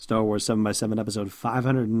Star Wars 7x7, episode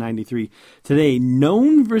 593. Today,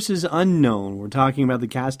 known versus unknown. We're talking about the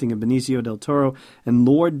casting of Benicio del Toro and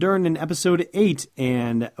Laura Dern in episode 8,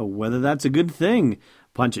 and whether that's a good thing.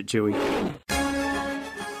 Punch it, Chewie.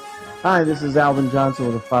 Hi, this is Alvin Johnson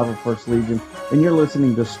with the 501st Legion, and you're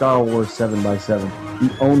listening to Star Wars 7x7,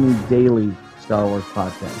 the only daily Star Wars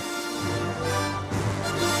podcast.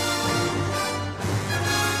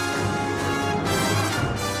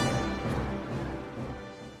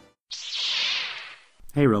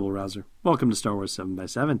 Hey, Rebel Rouser. Welcome to Star Wars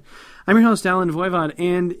 7x7. I'm your host, Alan Voivod,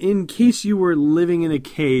 and in case you were living in a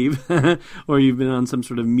cave or you've been on some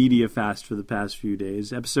sort of media fast for the past few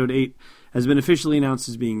days, Episode 8 has been officially announced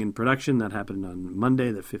as being in production. That happened on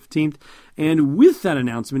Monday, the 15th. And with that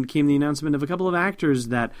announcement came the announcement of a couple of actors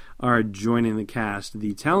that are joining the cast.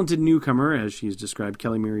 The talented newcomer, as she's described,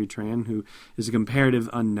 Kelly Marie Tran, who is a comparative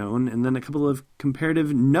unknown, and then a couple of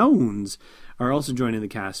comparative knowns are also joining the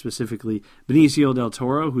cast, specifically Benicio del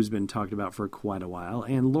Toro, who's been talked about for quite a while,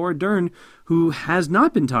 and Laura Dern, who has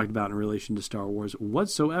not been talked about in relation to Star Wars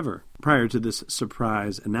whatsoever prior to this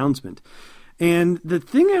surprise announcement. And the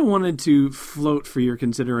thing I wanted to float for your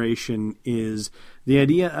consideration is the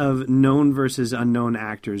idea of known versus unknown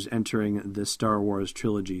actors entering the Star Wars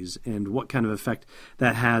trilogies and what kind of effect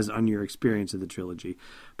that has on your experience of the trilogy.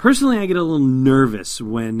 Personally, I get a little nervous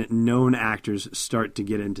when known actors start to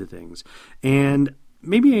get into things. And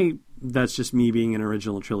maybe that's just me being an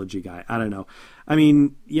original trilogy guy. I don't know. I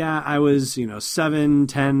mean, yeah, I was, 7,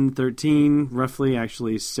 10, 13, roughly,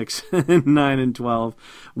 actually 6, 9, and 12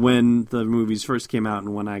 when the movies first came out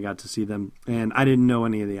and when I got to see them. And I didn't know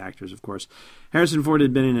any of the actors, of course. Harrison Ford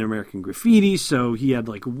had been in American Graffiti, so he had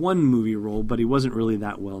like one movie role, but he wasn't really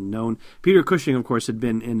that well known. Peter Cushing, of course, had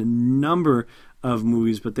been in a number of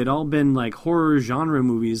movies, but they'd all been like horror genre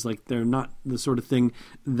movies. Like they're not the sort of thing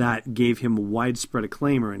that gave him widespread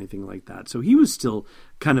acclaim or anything like that. So he was still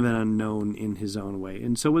kind of an unknown in his own way.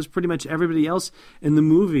 And so was pretty much everybody else in the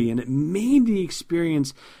movie. And it made the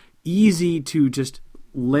experience easy to just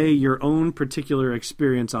lay your own particular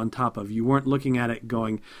experience on top of. You weren't looking at it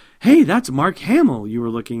going, hey, that's Mark Hamill. You were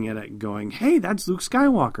looking at it going, hey, that's Luke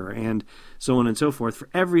Skywalker, and so on and so forth for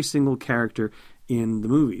every single character in the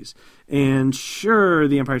movies. And sure,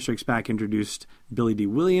 The Empire Strikes Back introduced Billy Dee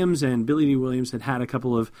Williams, and Billy Dee Williams had a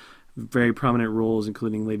couple of very prominent roles,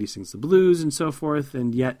 including Lady Sings the Blues and so forth,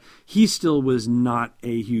 and yet he still was not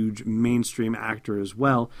a huge mainstream actor as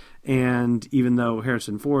well. And even though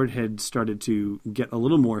Harrison Ford had started to get a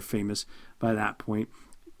little more famous by that point,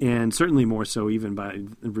 and certainly more so even by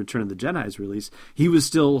Return of the Jedi's release, he was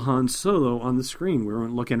still Han Solo on the screen. We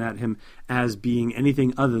weren't looking at him as being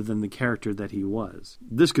anything other than the character that he was.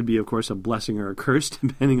 This could be, of course, a blessing or a curse,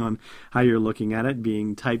 depending on how you're looking at it,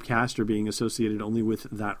 being typecast or being associated only with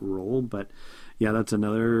that role. But yeah, that's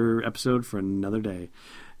another episode for another day.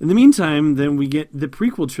 In the meantime, then we get the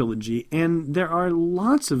prequel trilogy, and there are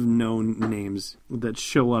lots of known names that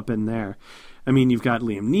show up in there. I mean, you've got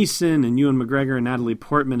Liam Neeson and Ewan McGregor and Natalie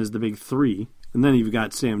Portman as the big three. And then you've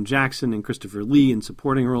got Sam Jackson and Christopher Lee in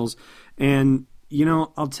supporting roles. And,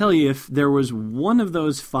 I'll tell you, if there was one of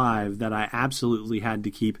those five that I absolutely had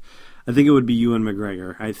to keep, I think it would be Ewan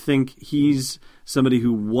McGregor. I think he's somebody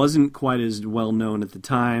who wasn't quite as well known at the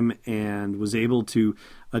time and was able to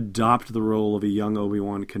adopt the role of a young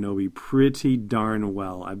Obi-Wan Kenobi pretty darn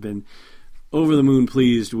well. I've been over the moon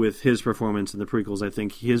pleased with his performance in the prequels. I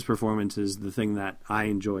think his performance is the thing that I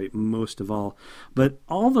enjoy most of all. But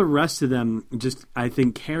all the rest of them just, I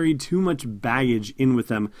think, carried too much baggage in with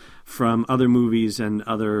them from other movies and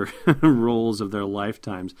other roles of their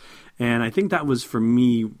lifetimes. And I think that was, for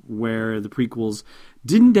me, where the prequels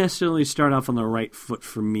didn't necessarily start off on the right foot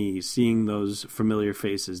for me, seeing those familiar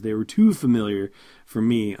faces. They were too familiar for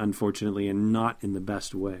me, unfortunately, and not in the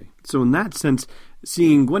best way. So in that sense,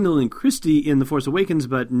 seeing Gwendolyn Christie in The Force Awakens,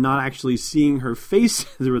 but not actually seeing her face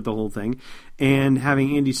throughout the whole thing, and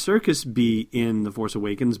having Andy Serkis be in The Force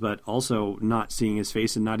Awakens, but also not seeing his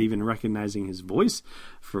face and not even recognizing his voice,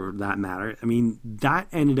 for that matter, I mean, that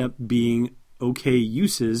ended up being okay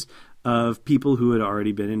uses of people who had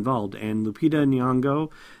already been involved. And Lupita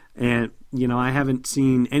Nyong'o, and I haven't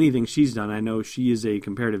seen anything she's done. I know she is a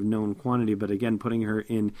comparative known quantity, but again, putting her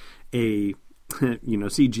in a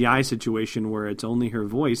CGI situation where it's only her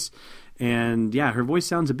voice, and yeah, her voice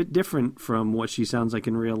sounds a bit different from what she sounds like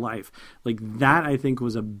in real life. Like that, I think,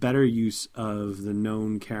 was a better use of the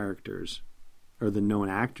known characters. or the known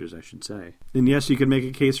actors, I should say. And yes, you could make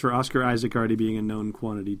a case for Oscar Isaac already being a known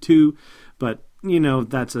quantity too, but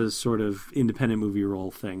that's a sort of independent movie role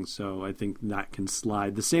thing, so I think that can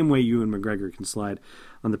slide the same way Ewan McGregor can slide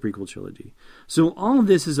on the prequel trilogy. So all of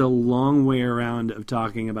this is a long way around of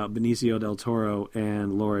talking about Benicio del Toro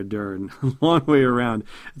and Laura Dern. A long way around.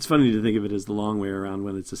 It's funny to think of it as the long way around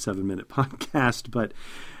when it's a 7-minute podcast, but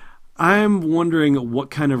I'm wondering what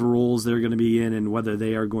kind of roles they're going to be in and whether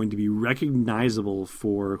they are going to be recognizable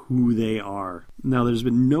for who they are. Now, there's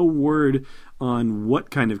been no word on what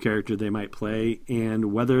kind of character they might play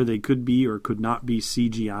and whether they could be or could not be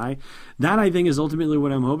CGI. That, I think, is ultimately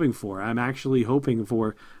what I'm hoping for. I'm actually hoping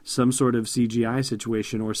for some sort of CGI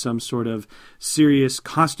situation or some sort of serious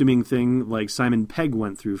costuming thing like Simon Pegg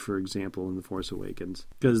went through, for example, in The Force Awakens.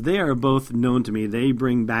 Because they are both known to me. They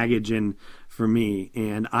bring baggage in for me,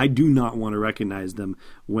 and I do not want to recognize them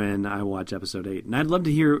when I watch Episode 8. And I'd love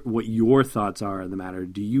to hear what your thoughts are on the matter.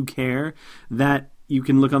 Do you care that you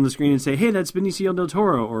can look on the screen and say, hey, that's Benicio del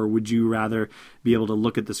Toro? Or would you rather be able to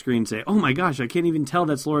look at the screen and say, oh my gosh, I can't even tell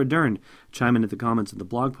that's Laura Dern? Chime in at the comments of the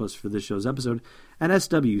blog post for this show's episode at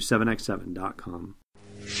sw7x7.com.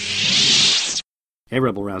 Hey,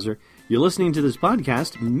 Rebel Rouser. You're listening to this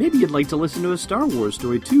podcast. Maybe you'd like to listen to a Star Wars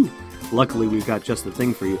story too. Luckily, we've got just the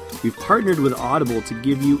thing for you. We've partnered with Audible to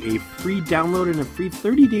give you a free download and a free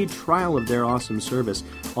 30-day trial of their awesome service.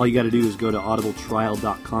 All you got to do is go to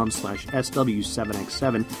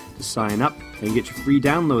audibletrial.com/SW7x7 to sign up and get your free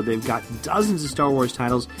download. They've got dozens of Star Wars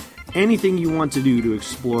titles. Anything you want to do to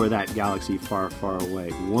explore that galaxy far, far away.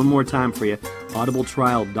 One more time for you,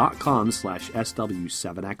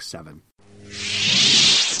 audibletrial.com/SW7x7.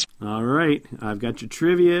 All right, I've got your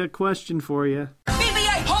trivia question for you.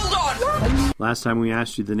 BB-8, hold on! Last time we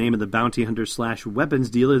asked you the name of the bounty hunter /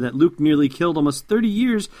 weapons dealer that Luke nearly killed almost 30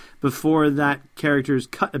 years before that character's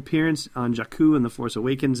cut appearance on Jakku in The Force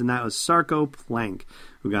Awakens, and that was Sarko Plank,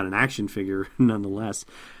 who got an action figure nonetheless.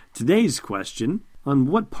 Today's question, on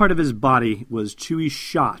what part of his body was Chewie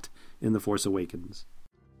shot in The Force Awakens?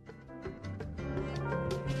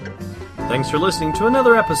 Thanks for listening to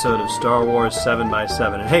another episode of Star Wars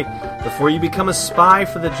 7x7. And hey, before you become a spy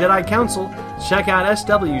for the Jedi Council, check out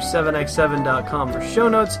SW7x7.com for show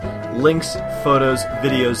notes, links, photos,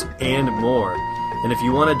 videos, and more. And if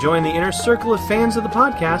you want to join the inner circle of fans of the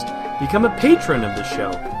podcast, become a patron of the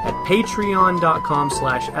show at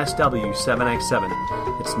patreon.com/SW7x7.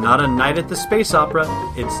 It's not a night at the space opera,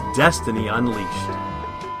 it's Destiny Unleashed.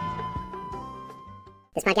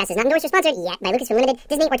 This podcast is not endorsed or sponsored yet by Lucasfilm Limited,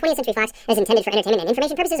 Disney, or 20th Century Fox. It is intended for entertainment and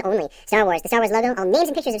information purposes only. Star Wars, the Star Wars logo, all names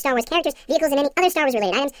and pictures of Star Wars characters, vehicles, and any other Star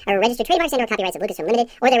Wars-related items are registered trademarks and/or copyrights of Lucasfilm Limited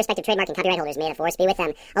or their respective trademark and copyright holders. May the Force be with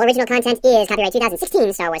them. All original content is copyright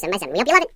 2016 Star Wars 7x7. We hope you love it.